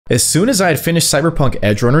As soon as I had finished Cyberpunk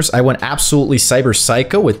Edgerunners, I went absolutely cyber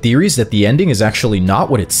psycho with theories that the ending is actually not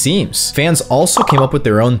what it seems. Fans also came up with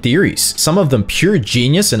their own theories, some of them pure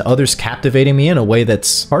genius and others captivating me in a way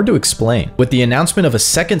that's hard to explain. With the announcement of a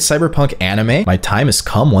second Cyberpunk anime, my time has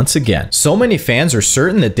come once again. So many fans are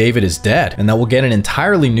certain that David is dead and that we'll get an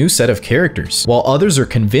entirely new set of characters, while others are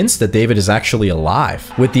convinced that David is actually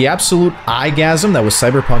alive. With the absolute eyegasm that was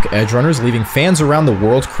Cyberpunk Edgerunners leaving fans around the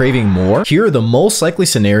world craving more, here are the most likely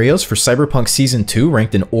scenarios for Cyberpunk Season 2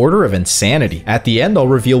 ranked in order of insanity. At the end, I'll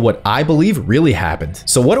reveal what I believe really happened.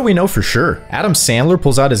 So what do we know for sure? Adam Sandler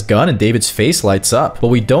pulls out his gun and David's face lights up, but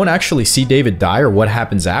we don't actually see David die or what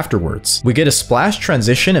happens afterwards. We get a splash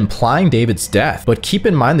transition implying David's death, but keep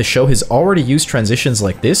in mind the show has already used transitions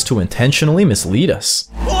like this to intentionally mislead us.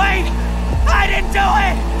 Wait! I didn't do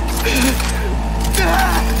it!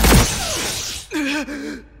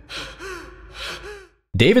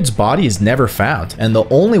 David's body is never found, and the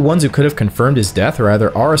only ones who could have confirmed his death are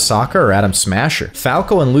either Arasaka or Adam Smasher.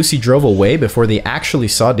 Falco and Lucy drove away before they actually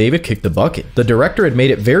saw David kick the bucket. The director had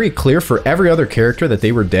made it very clear for every other character that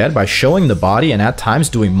they were dead by showing the body and at times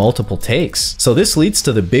doing multiple takes. So this leads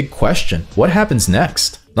to the big question: what happens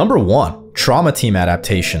next? Number 1. Trauma Team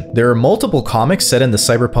adaptation. There are multiple comics set in the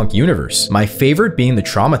Cyberpunk universe, my favorite being the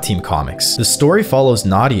Trauma Team comics. The story follows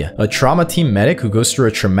Nadia, a Trauma Team medic who goes through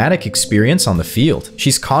a traumatic experience on the field.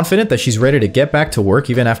 She's confident that she's ready to get back to work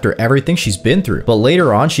even after everything she's been through, but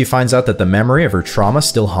later on she finds out that the memory of her trauma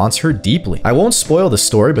still haunts her deeply. I won't spoil the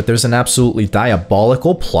story, but there's an absolutely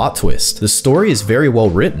diabolical plot twist. The story is very well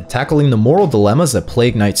written, tackling the moral dilemmas that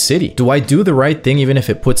plague Night City. Do I do the right thing even if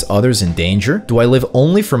it puts others in danger? Do I live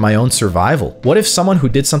only for my own survival? What if someone who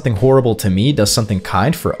did something horrible to me does something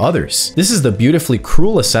kind for others? This is the beautifully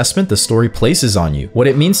cruel assessment the story places on you. What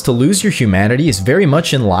it means to lose your humanity is very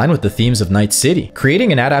much in line with the themes of Night City.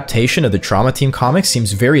 Creating an adaptation of the Trauma Team comics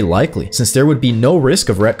seems very likely, since there would be no risk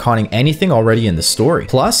of retconning anything already in the story.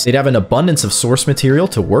 Plus, they'd have an abundance of source material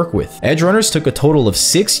to work with. Edgerunners took a total of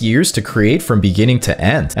 6 years to create from beginning to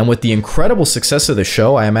end, and with the incredible success of the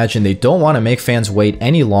show, I imagine they don't want to make fans wait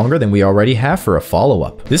any longer than we already have for a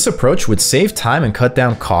follow-up. This approach would save time and cut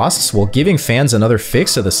down costs while giving fans another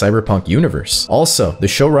fix of the Cyberpunk universe. Also, the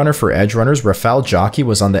showrunner for Edgerunners, Rafael Jockey,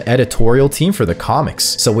 was on the editorial team for the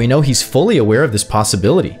comics, so we know he's fully aware of this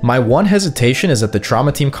possibility. My one hesitation is that the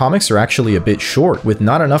Trauma Team comics are actually a bit short, with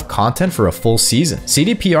not enough content for a full season.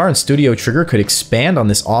 CDPR and Studio Trigger could expand on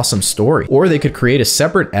this awesome story, or they could create a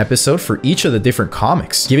separate episode for each of the different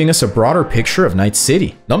comics, giving us a broader picture of Night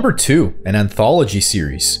City. Number 2, an anthology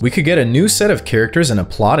series. We could get a new set of characters and a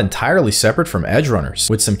plot entirely separate from Edgerunners,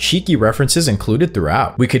 with some cheeky references included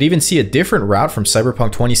throughout. We could even see a different route from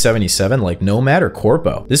Cyberpunk 2077 like Nomad or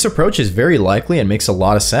Corpo. This approach is very likely and makes a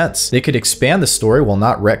lot of sense. They could expand the story while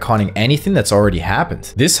not retconning anything that's already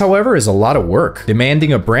happened. This, however, is a lot of work,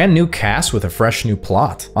 demanding a brand new cast with a fresh new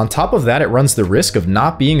plot. On top of that, it runs the risk of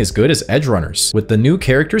not being as good as Edgerunners, with the new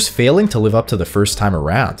characters failing to live up to the first time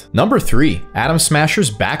around. Number 3, Adam Smasher's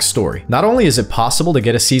backstory. Not only is it possible to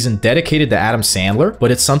get a season dedicated to Adam Sandler, but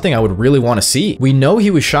it's something I would really want to see. We know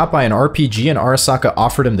he was shot by an RPG and Arasaka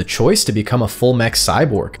offered him the choice to become a full mech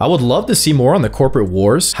cyborg. I would love to see more on the corporate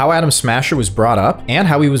wars, how Adam Smasher was brought up, and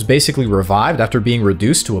how he was basically revived after being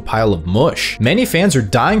reduced to a pile of mush. Many fans are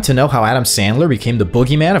dying to know how Adam Sandler became the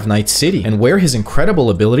boogeyman of Night City and where his incredible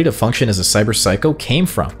ability to function as a cyber psycho came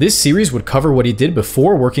from. This series would cover what he did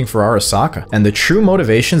before working for Arasaka and the true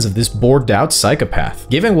motivations of this bored out psychopath.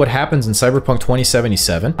 Given what happens in Cyberpunk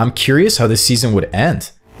 2077, I'm curious how this season would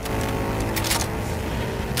end.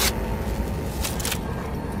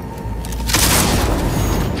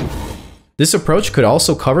 This approach could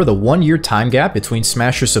also cover the 1-year time gap between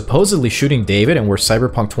Smasher supposedly shooting David and where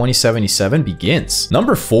Cyberpunk 2077 begins.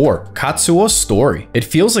 Number 4, Katsuo's story. It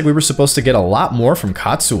feels like we were supposed to get a lot more from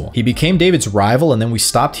Katsuo. He became David's rival and then we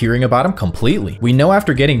stopped hearing about him completely. We know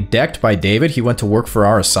after getting decked by David, he went to work for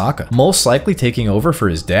Arasaka, most likely taking over for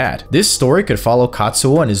his dad. This story could follow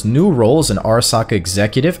Katsuo and his new role as an Arasaka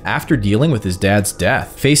executive after dealing with his dad's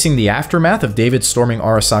death, facing the aftermath of David storming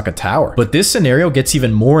Arasaka Tower. But this scenario gets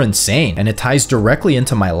even more insane, and it ties directly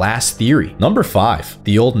into my last theory. Number 5,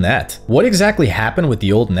 the old net. What exactly happened with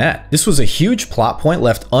the old net? This was a huge plot point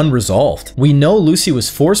left unresolved. We know Lucy was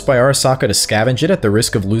forced by Arasaka to scavenge it at the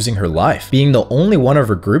risk of losing her life, being the only one of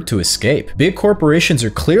her group to escape. Big corporations are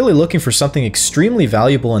clearly looking for something extremely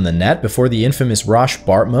valuable in the net before the infamous Rosh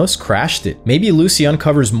Bartmos crashed it. Maybe Lucy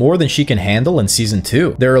uncovers more than she can handle in season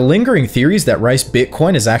 2. There are lingering theories that Rice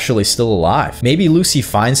Bitcoin is actually still alive. Maybe Lucy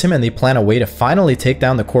finds him and they plan a way to finally take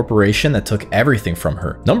down the corporation that that took everything from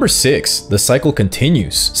her. Number 6, the cycle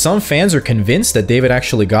continues. Some fans are convinced that David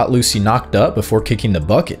actually got Lucy knocked up before kicking the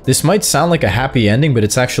bucket. This might sound like a happy ending, but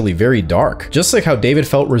it's actually very dark. Just like how David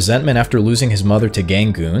felt resentment after losing his mother to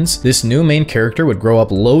gang goons, this new main character would grow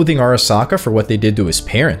up loathing Arasaka for what they did to his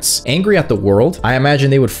parents. Angry at the world, I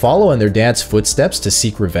imagine they would follow in their dad's footsteps to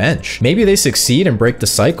seek revenge. Maybe they succeed and break the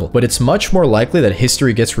cycle, but it's much more likely that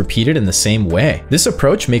history gets repeated in the same way. This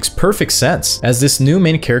approach makes perfect sense, as this new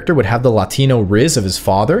main character would have the Latino riz of his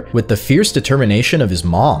father with the fierce determination of his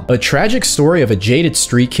mom. A tragic story of a jaded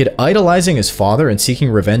street kid idolizing his father and seeking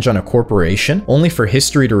revenge on a corporation, only for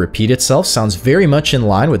history to repeat itself, sounds very much in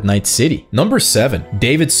line with Night City. Number 7,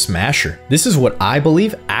 David's Smasher. This is what I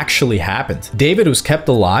believe actually happened. David was kept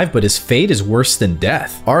alive, but his fate is worse than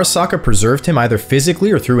death. Arasaka preserved him either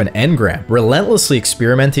physically or through an engram, relentlessly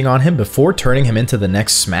experimenting on him before turning him into the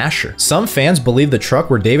next Smasher. Some fans believe the truck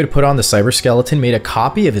where David put on the cyberskeleton made a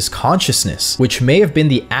copy of his consciousness, which may have been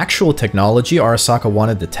the actual technology Arasaka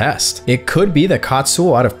wanted to test. It could be that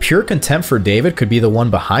Katsuo, out of pure contempt for David, could be the one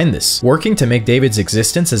behind this, working to make David's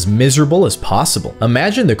existence as miserable as possible.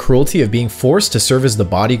 Imagine the cruelty of being forced to serve as the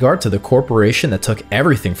bodyguard to the corporation that took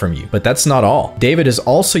everything from you. But that's not all. David is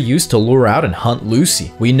also used to lure out and hunt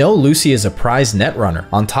Lucy. We know Lucy is a prize netrunner,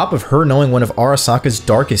 on top of her knowing one of Arasaka's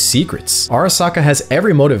darkest secrets. Arasaka has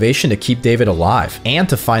every motivation to keep David alive and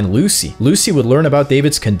to find Lucy. Lucy would learn about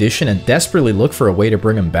David's condition and desperately look for a way to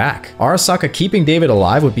bring him back. Arasaka keeping David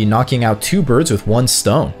alive would be knocking out 2 birds with 1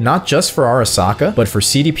 stone, not just for Arasaka, but for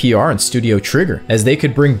CDPR and Studio Trigger, as they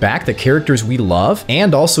could bring back the characters we love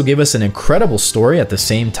and also give us an incredible story at the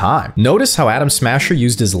same time. Notice how Adam Smasher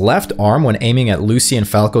used his left arm when aiming at Lucy and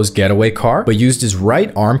Falco's getaway car, but used his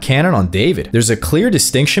right arm cannon on David. There's a clear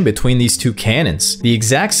distinction between these 2 cannons. The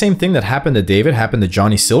exact same thing that happened to David happened to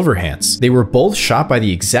Johnny Silverhands. They were both shot by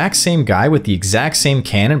the exact same guy with the exact same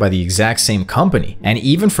cannon by the exact same company, and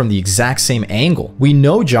even from the exact same angle. We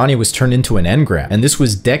know Johnny was turned into an engram, and this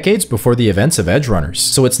was decades before the events of Edgerunners.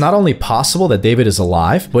 So it's not only possible that David is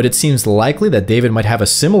alive, but it seems likely that David might have a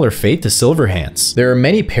similar fate to Silverhands. There are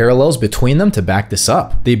many parallels between them to back this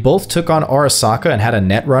up. They both took on Arasaka and had a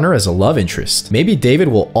netrunner as a love interest. Maybe David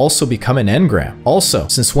will also become an engram. Also,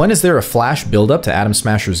 since when is there a Flash buildup to Adam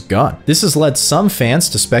Smasher's gun? This has led some fans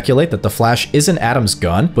to speculate that the Flash isn't Adam's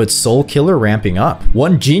gun, but Soul Killer ramping up.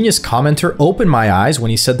 One genius commenter opened my eyes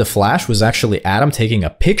when he said the Flash was actually Adam taking a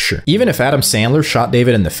picture. Even if Adam Sandler shot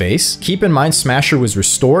David in the face, keep in mind Smasher was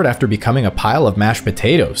restored after becoming a pile of mashed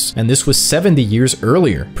potatoes, and this was 70 years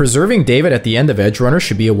earlier. Preserving David at the end of Edgerunner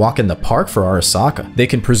should be a walk in the park for Arasaka. They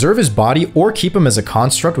can preserve his body or keep him as a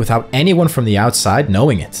construct without anyone from the outside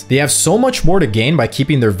knowing it. They have so much more to gain by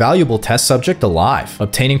keeping their valuable test subject alive,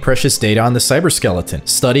 obtaining precious data on the cyberskeleton,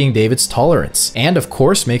 studying David's tolerance, and of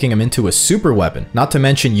course making him into a super weapon, not to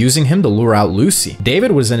mention using him to lure out Lucy.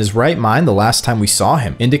 David was in his right mind the last time we saw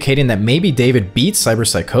him, indicating that maybe David beat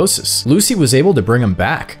cyberpsychosis. Lucy was able to bring him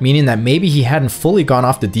back, meaning that maybe he hadn't fully gone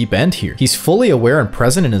off the deep end here. He's fully aware and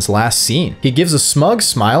present in his last scene. He gives a smug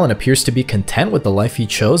smile and appears to be content with the life he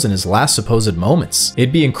chose in his last supposed moments.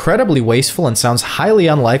 It'd be incredibly wasteful and sounds highly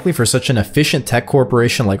unlikely for such an efficient tech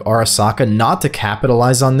corporation like Arasaka not to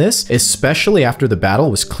capitalize on this, especially after the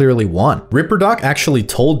battle was clearly won. Ripperdoc actually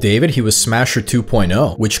told David he was Smasher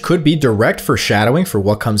 2.0, which could be direct foreshadowing for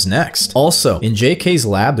what comes next. Also, in JK's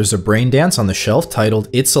lab, there's a brain dance on the shelf titled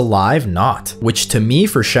 "It's Alive Not," which to me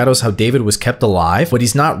foreshadows how David was kept alive, but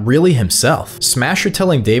he's not really himself. Smasher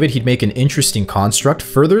telling David he'd make an interesting construct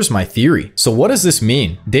furthers my theory. So what does this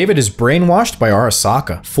mean? David is brainwashed by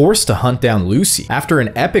Arasaka, forced to hunt down Lucy. After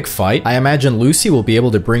an epic fight, I imagine Lucy will be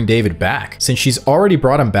able to bring David back, since she's already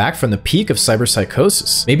brought him back from the peak of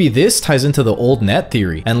cyberpsychosis. Maybe this ties into the old net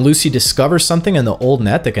theory, and Lucy discovers something in the old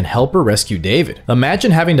net that can help her rescue David.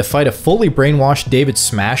 Imagine having to fight a fully brainwashed David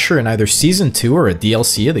Smasher in either Season 2 or a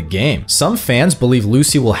DLC of the game. Some fans believe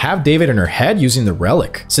Lucy will have David in her head using the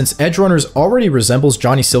relic. Since Edgerunners already resembles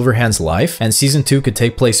Johnny Silverhand's life, and Season 2 could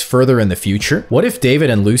take place further in the future, what if David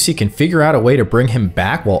and Lucy can figure out a way to bring him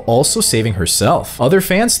back while also saving herself? Other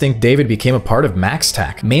fans think David became a part of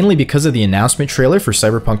MaxTac, mainly because of the announcement trailer for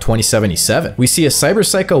Cyberpunk 2077. We see a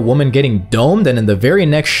cyberpsycho woman getting domed, and in the very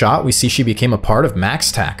next shot we see she became a part of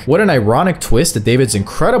MaxTac. What an ironic twist that David's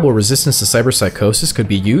incredible resistance to cyberpsychosis could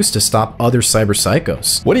be used to stop other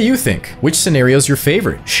cyberpsychos. What do you think? Which scenario is your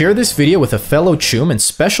favorite? Share this video with a fellow choom, and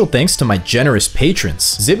special thanks to my generous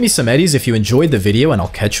patrons. Zip me some eddies if you enjoyed the video, and I'll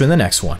catch you in the next one.